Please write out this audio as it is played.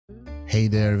Hey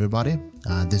there everybody,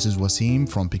 this is Wasim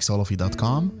from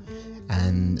pixelophy.com,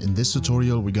 and in this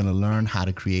tutorial we're gonna learn how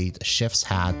to create a chef's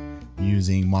hat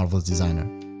using Marvelous Designer.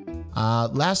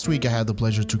 Last week I had the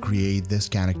pleasure to create this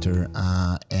character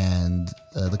and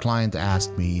the client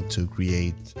asked me to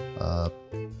create a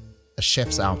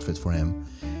chef's outfit for him.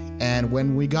 And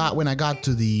when I got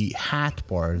to the hat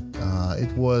part,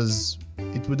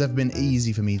 it would have been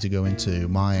easy for me to go into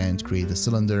Maya and create a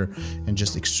cylinder and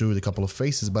just extrude a couple of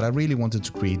faces, but I really wanted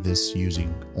to create this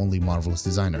using only Marvelous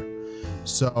Designer.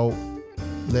 So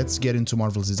let's get into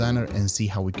Marvelous Designer and see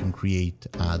how we can create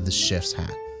this chef's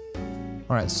hat.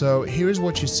 Alright, so here's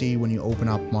what you see when you open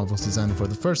up Marvelous Designer for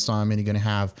the first time, and you're going to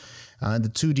have the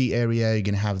 2D area, you're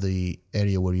going to have the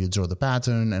area where you draw the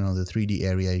pattern, and on the 3D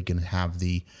area you're going to have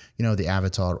the, the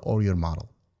avatar or your model.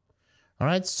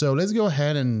 Alright, so let's go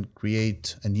ahead and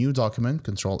create a new document,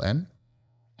 Control N,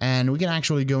 and we can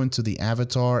actually go into the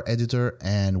avatar editor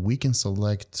and we can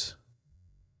select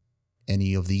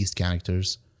any of these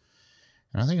characters.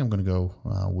 And I think I'm going to go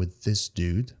with this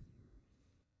dude.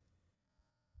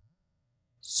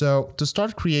 So to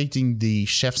start creating the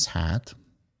chef's hat,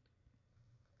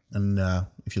 and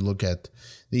if you look at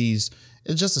these,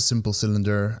 it's just a simple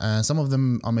cylinder. Some of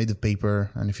them are made of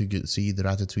paper, and if you could see the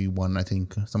Ratatouille one, I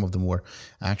think some of them were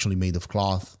actually made of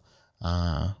cloth,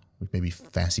 which maybe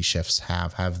fancy chefs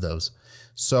have those.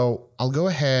 So I'll go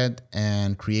ahead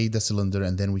and create the cylinder,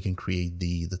 and then we can create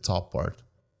the top part.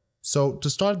 So to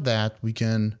start that, we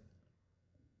can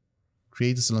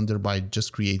create a cylinder by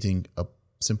just creating a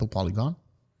simple polygon.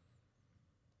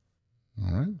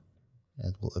 All right,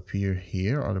 it will appear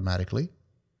here automatically.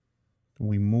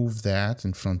 We move that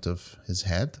in front of his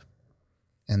head,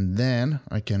 and then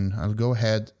I'll go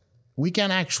ahead. We can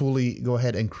actually go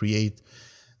ahead and create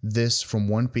this from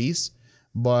one piece,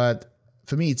 but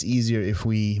for me it's easier if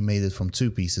we made it from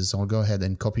two pieces. So I'll go ahead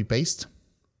and copy paste,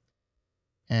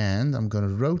 and I'm going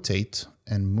to rotate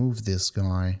and move this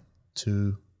guy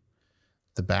to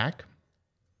the back.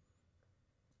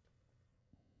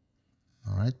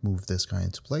 All right, move this guy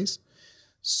into place.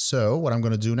 So what I'm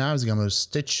going to do now is I'm going to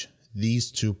stitch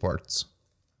these two parts.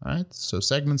 All right, so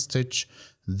segment stitch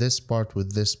this part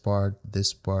with this part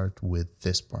with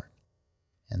this part.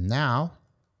 And now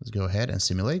let's go ahead and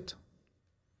simulate.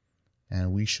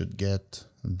 And we should get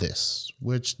this,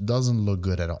 which doesn't look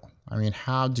good at all. I mean,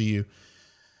 how do you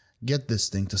get this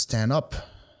thing to stand up?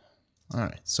 All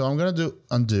right, so I'm going to do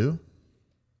undo.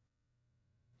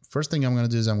 First thing I'm going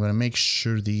to do is I'm going to make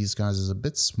sure these guys is a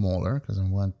bit smaller, because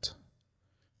I'm going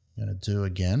to do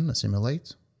again a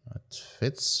simulate. It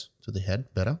fits to the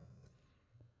head better.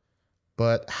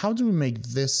 But how do we make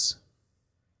this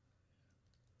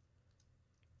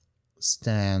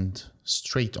stand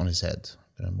straight on his head?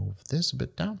 I'm going to move this a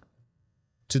bit down.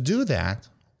 To do that,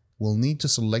 we'll need to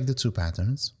select the two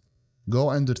patterns, go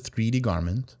under 3D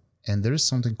garment, and there is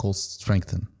something called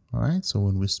strengthen. All right, so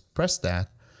when we press that,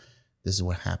 this is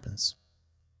what happens.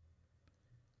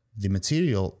 The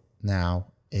material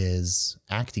now is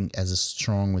acting as a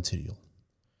strong material.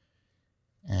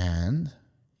 And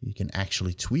you can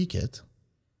actually tweak it.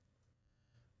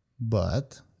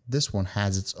 But this one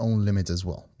has its own limit as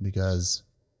well, because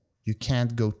you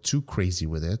can't go too crazy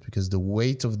with it, because the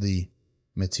weight of the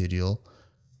material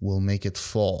will make it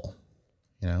fall,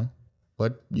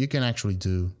 But you can actually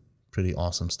do pretty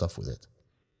awesome stuff with it.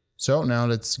 So now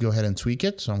let's go ahead and tweak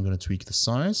it. So I'm going to tweak the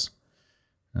size.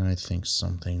 And I think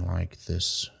something like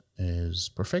this is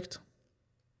perfect.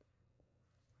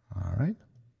 All right.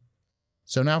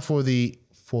 So now for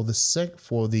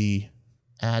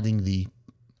adding the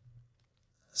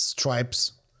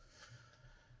stripes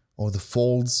or the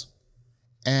folds,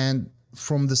 and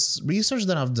from this research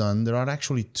that I've done, there are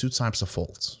actually two types of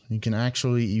folds. You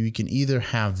can either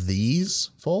have these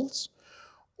folds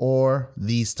or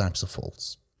these types of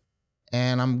folds.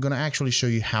 And I'm going to actually show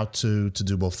you how to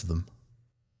do both of them.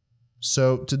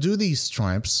 So to do these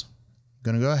stripes, I'm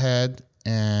going to go ahead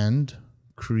and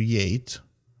create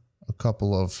a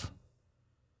couple of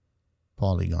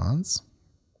polygons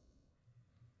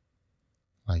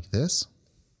like this.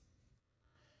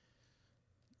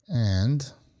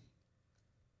 And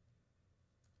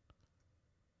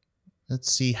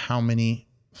let's see how many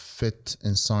fit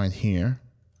inside here.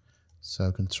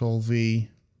 So Control V.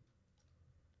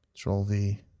 Control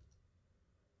V.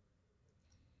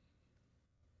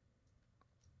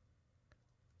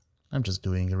 I'm just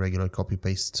doing a regular copy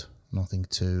paste, nothing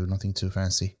too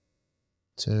fancy.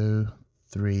 2,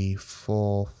 3,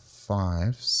 4,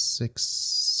 5, 6,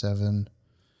 7,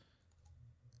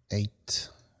 8,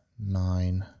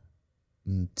 9,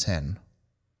 and 10.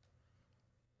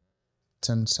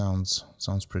 10 sounds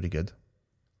pretty good.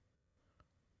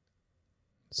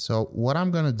 So what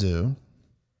I'm gonna do,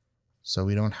 so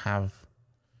we don't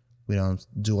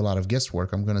do a lot of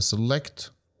guesswork, I'm gonna select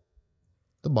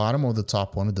the bottom or the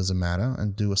top one, it doesn't matter,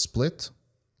 and do a split.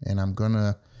 And I'm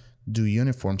gonna do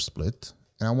uniform split.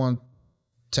 And I want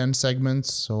 10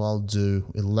 segments, so I'll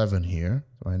do 11 here.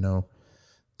 So I know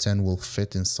 10 will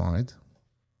fit inside.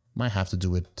 Might have to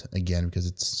do it again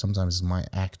because sometimes it might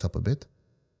act up a bit.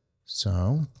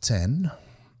 So 10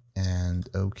 and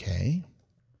okay.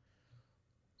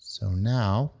 So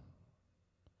now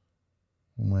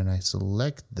when I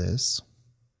select this,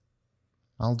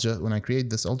 when I create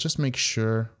this, I'll just make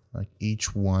sure like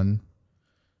each one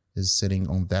is sitting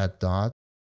on that dot.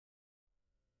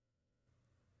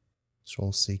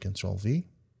 Control C, Control V.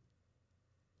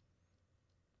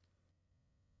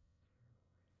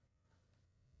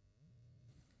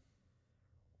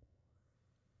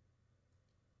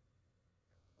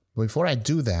 Before I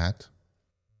do that,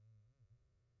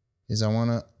 I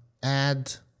want to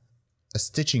add a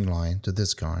stitching line to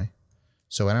this guy,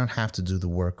 so I don't have to do the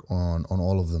work on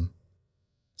all of them.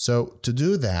 So to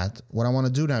do that, what I want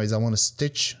to do now is I want to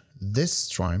stitch this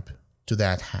stripe to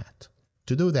that hat.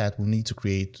 To do that, we'll need to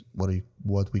create what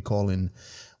it's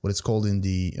called in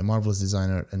the Marvelous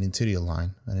Designer an interior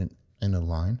line, an inner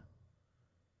line.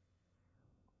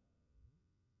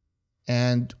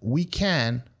 And we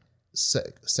can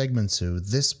segment to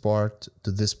this part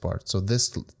to this part. So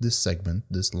this segment,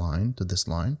 this line to this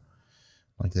line,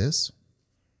 like this.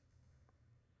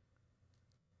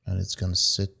 And it's gonna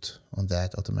sit on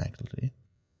that automatically.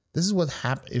 This is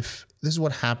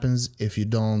what happens if you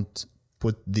don't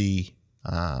put the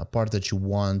part that you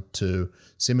want to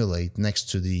simulate next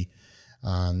to the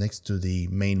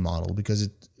main model, because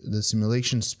the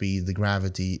simulation speed, the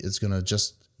gravity, is gonna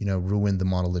just ruin the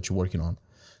model that you're working on.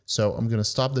 So I'm gonna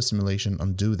stop the simulation,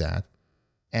 undo that,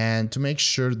 and to make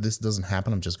sure this doesn't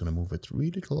happen, I'm just gonna move it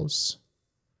really close,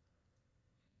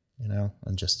 and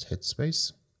just hit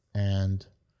space, and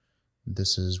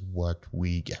this is what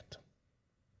we get.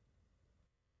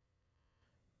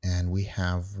 And we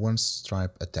have one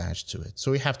stripe attached to it.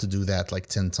 So we have to do that like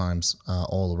 10 times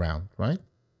all around, right?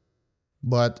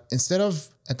 But instead of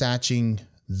attaching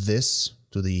this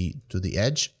to the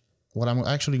edge, what I'm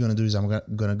actually going to do is I'm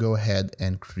going to go ahead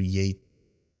and create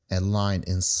a line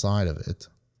inside of it.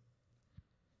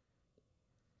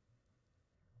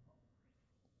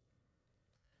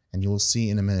 And you'll see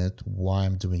in a minute why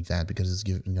I'm doing that, because it's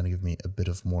going to give me a bit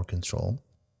of more control.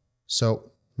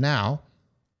 So now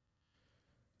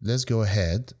let's go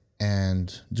ahead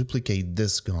and duplicate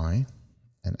this guy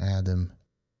and add him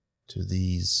to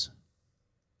these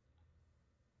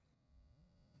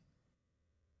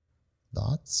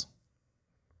dots.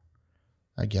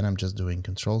 Again, I'm just doing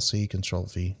Control C, Control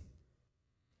V.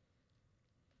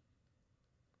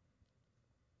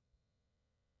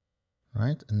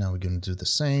 Right, and now we're going to do the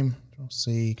same. Control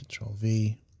C, Control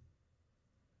V.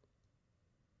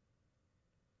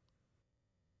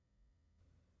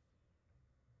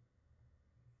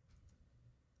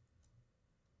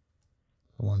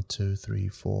 One, 2, 3,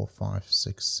 4, 5,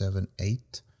 6, 7,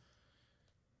 8,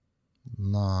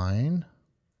 9,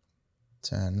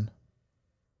 10.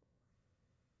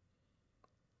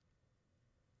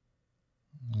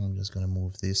 I'm just going to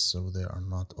move this so they are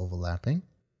not overlapping.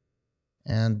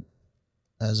 And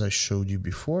as I showed you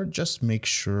before, just make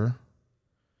sure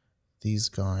these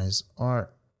guys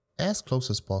are as close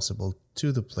as possible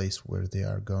to the place where they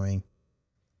are going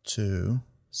to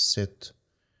sit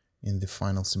in the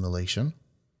final simulation.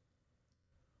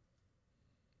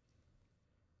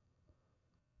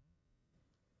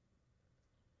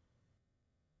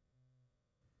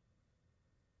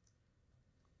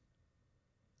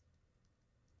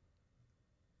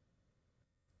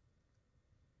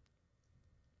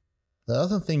 The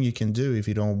other thing you can do if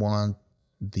you don't want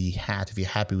the hat, if you're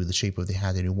happy with the shape of the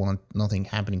hat and you want nothing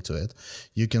happening to it,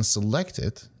 you can select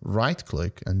it, right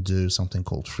click, and do something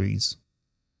called freeze.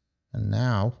 And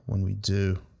now when we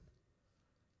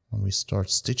start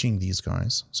stitching these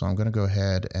guys, so I'm going to go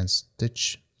ahead and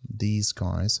stitch these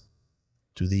guys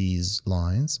to these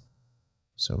lines.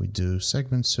 So we do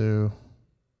segment 2,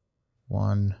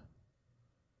 1,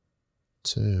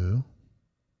 2,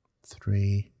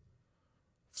 3,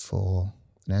 4,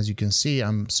 and as you can see,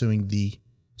 I'm stitching the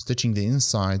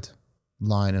inside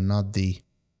line and not the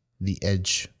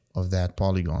edge of that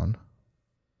polygon,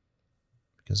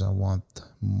 because I want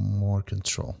more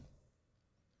control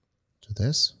to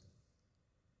this.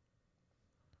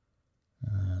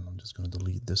 And I'm just going to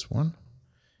delete this one.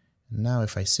 Now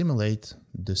if I simulate,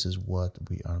 this is what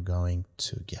we are going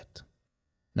to get.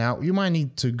 Now you might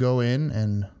need to go in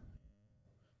and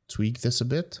tweak this a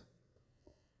bit.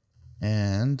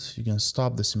 And you can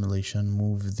stop the simulation,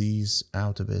 move these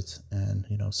out a bit, and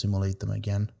simulate them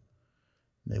again.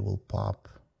 They will pop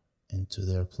into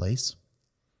their place.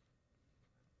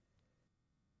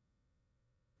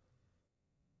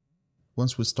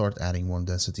 Once we start adding more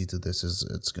density to this,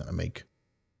 it's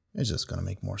just gonna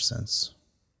make more sense.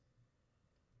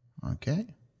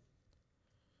 Okay.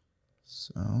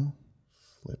 So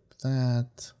flip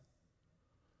that,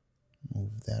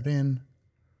 move that in.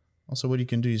 Also, what you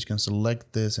can do is you can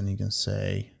select this and you can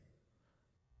say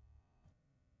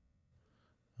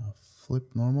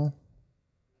flip normal.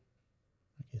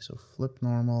 Okay, so flip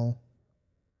normal,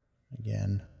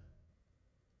 again,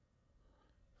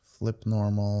 flip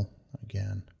normal,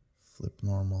 again, flip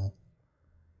normal,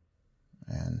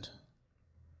 and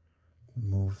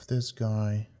move this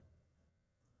guy.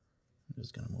 I'm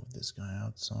just gonna move this guy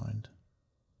outside.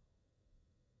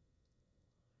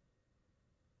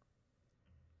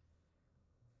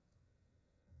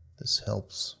 This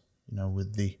helps,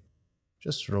 with the,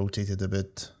 just rotate it a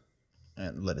bit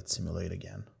and let it simulate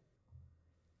again.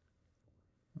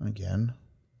 Again,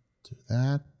 do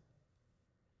that.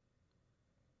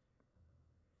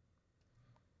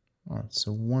 All right,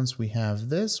 so once we have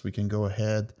this, we can go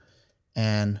ahead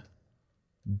and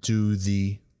do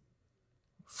the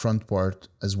front part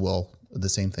as well, the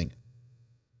same thing.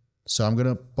 So I'm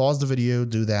gonna pause the video,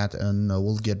 do that, and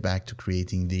we'll get back to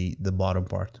creating the bottom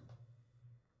part.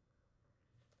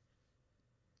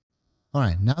 All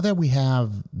right, now that we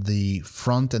have the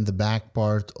front and the back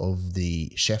part of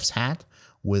the chef's hat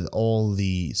with all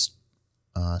the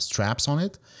straps on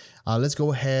it, let's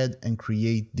go ahead and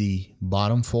create the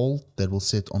bottom fold that will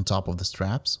sit on top of the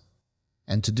straps.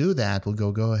 And to do that, we'll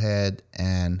go ahead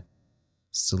and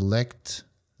select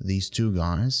these two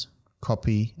guys,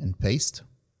 copy and paste,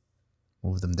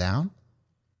 move them down.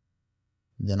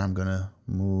 Then I'm gonna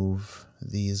move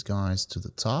these guys to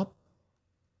the top.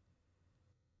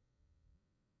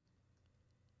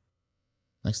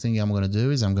 Next thing I'm going to do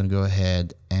is I'm going to go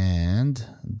ahead and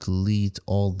delete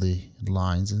all the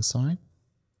lines inside.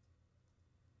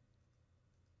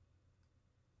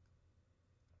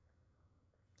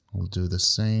 We'll do the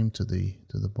same to the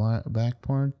back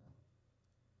part.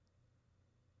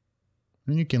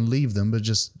 And you can leave them, but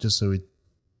just so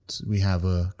we have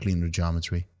a cleaner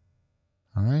geometry.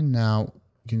 All right, now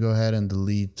you can go ahead and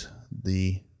delete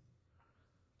the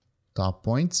top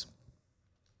points.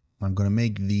 I'm going to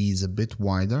make these a bit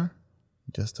wider,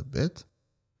 just a bit,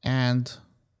 and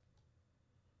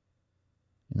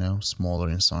smaller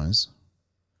in size.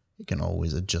 You can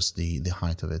always adjust the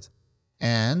height of it.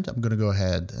 And I'm going to go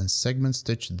ahead and segment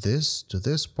stitch this to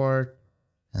this part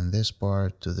and this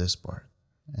part to this part.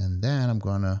 And then I'm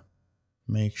going to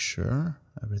make sure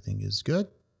everything is good.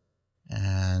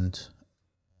 And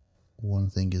one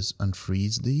thing is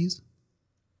unfreeze these.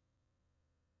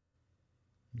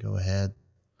 Go ahead.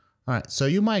 All right, so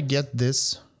you might get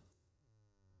this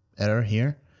error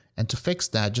here, and to fix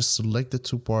that, just select the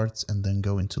two parts and then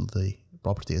go into the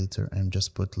property editor and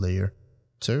just put layer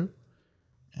 2,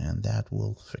 and that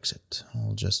will fix it.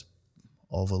 I'll just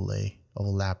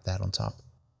overlap that on top.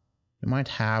 You might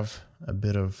have a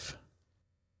bit of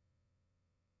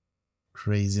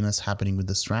craziness happening with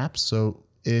the straps, so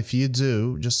if you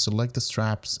do, just select the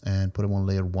straps and put them on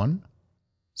layer 1.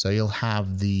 So you'll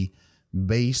have the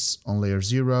base on layer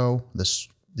 0,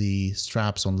 the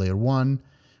straps on layer 1,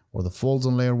 or the folds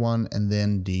on layer 1, and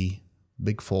then the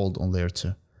big fold on layer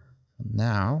 2.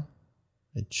 Now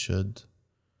it should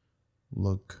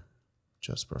look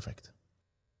just perfect.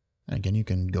 And again, you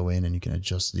can go in and you can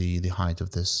adjust the height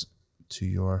of this to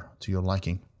your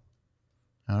liking.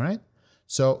 All right.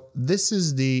 So this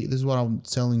is what I'm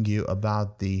telling you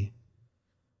about the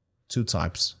two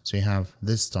types. So you have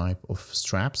this type of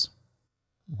straps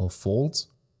or folds.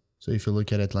 So if you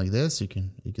look at it like this,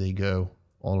 they go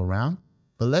all around.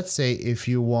 But let's say if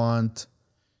you want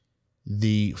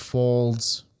the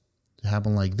folds to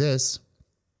happen like this,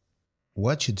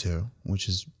 what you do, which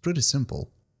is pretty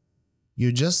simple,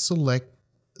 you just select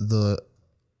the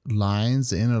lines,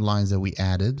 the inner lines that we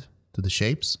added to the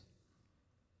shapes,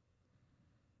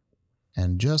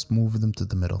 and just move them to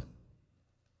the middle.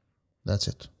 That's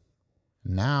it.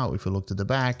 Now, if you look to the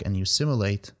back and you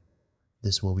simulate,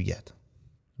 this is what we get.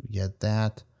 We get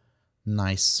that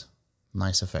nice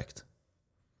effect.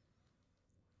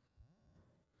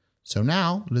 So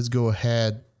now let's go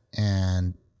ahead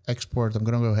and export. I'm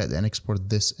going to go ahead and export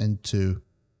this into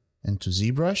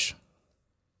ZBrush.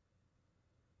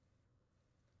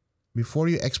 Before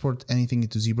you export anything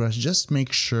into ZBrush, just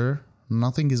make sure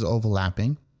nothing is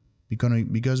overlapping,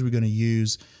 because we're going to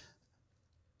use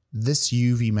this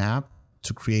UV map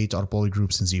to create our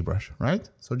polygroups in ZBrush, right?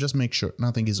 So just make sure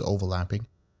nothing is overlapping,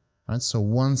 right? So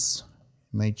once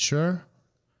made sure,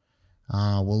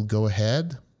 we'll go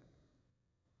ahead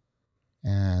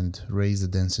and raise the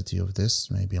density of this,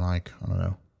 maybe like, I don't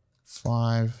know,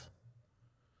 5.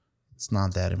 It's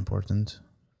not that important,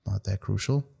 not that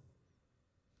crucial.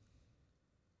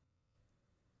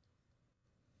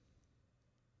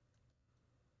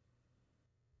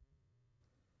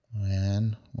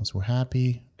 And once we're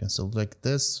happy, you can select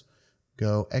this,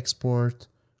 go export,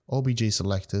 OBJ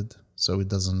selected, so it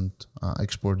doesn't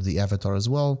export the avatar as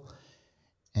well.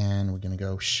 And we're gonna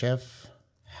go chef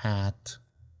hat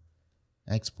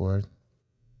export.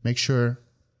 Make sure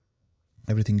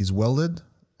everything is welded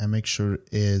and make sure it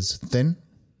is thin.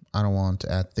 I don't want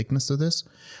to add thickness to this.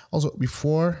 Also,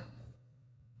 before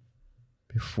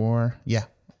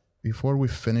we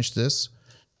finish this,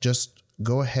 just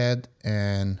go ahead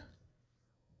and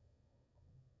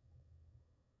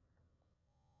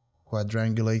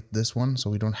quadrangulate this one so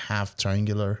we don't have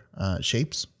triangular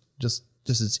shapes. Just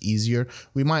it's easier.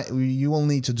 You will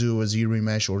need to do a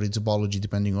ZRemesh or a topology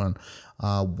depending on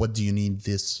what do you need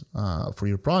this for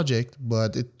your project,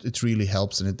 but it really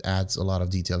helps and it adds a lot of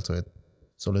detail to it.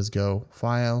 So let's go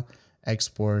File,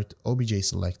 Export, OBJ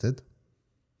selected.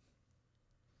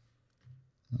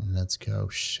 And let's go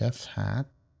Chef Hat,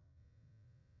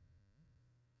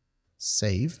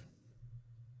 Save.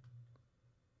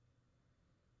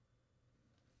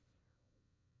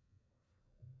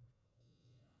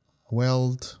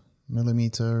 Weld,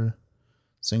 millimeter,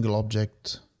 single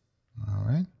object. All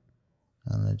right.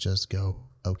 And let's just go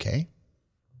OK.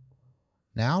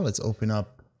 Now let's open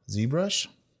up ZBrush.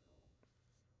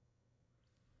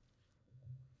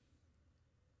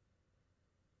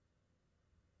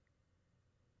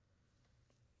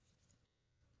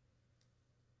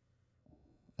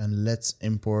 And let's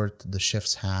import the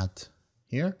chef's hat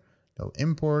here. Go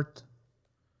import,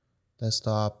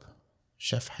 desktop,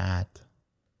 chef hat.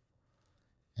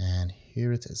 And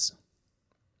here it is.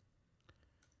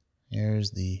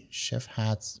 Here's the chef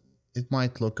hats. It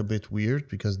might look a bit weird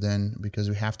because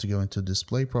we have to go into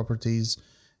display properties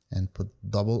and put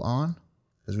double on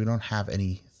because we don't have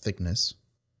any thickness.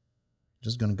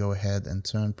 Just gonna go ahead and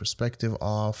turn perspective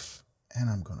off, and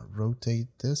I'm gonna rotate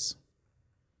this.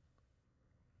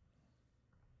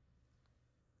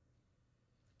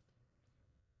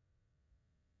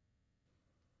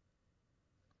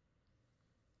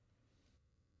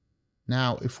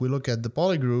 Now, if we look at the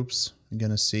polygroups, we're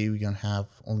gonna see we're gonna have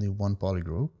only one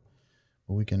polygroup,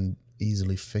 but we can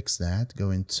easily fix that.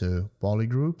 Go into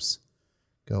polygroups,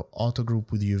 go auto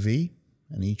group with UV,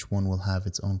 and each one will have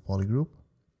its own polygroup.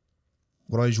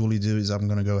 What I usually do is I'm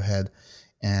gonna go ahead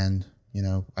and, you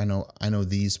know, I know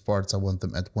these parts, I want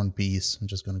them at one piece. I'm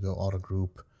just gonna go auto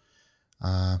group,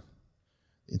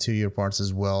 interior parts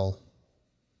as well,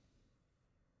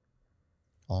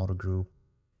 auto group.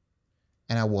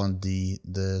 And I want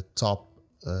the top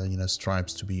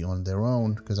stripes to be on their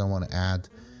own because I want to add,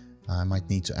 I might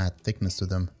need to add thickness to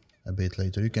them a bit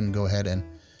later. You can go ahead and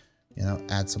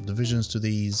add subdivisions to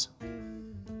these,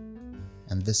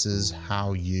 and this is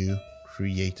how you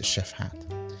create a chef hat.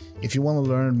 If you want to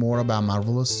learn more about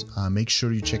Marvelous, make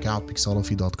sure you check out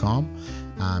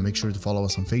pixolophy.com. Make sure to follow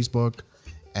us on Facebook,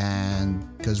 and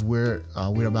because we're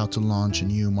about to launch a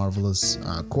new Marvelous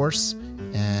course,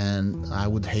 and I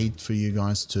would hate for you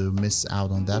guys to miss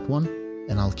out on that one,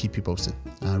 and I'll keep you posted.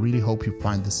 I really hope you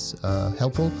find this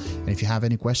helpful, and if you have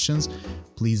any questions,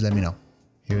 please let me know.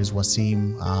 Here's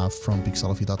Wasim from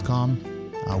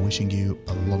pixolophy.com, wishing you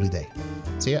a lovely day.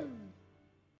 See ya.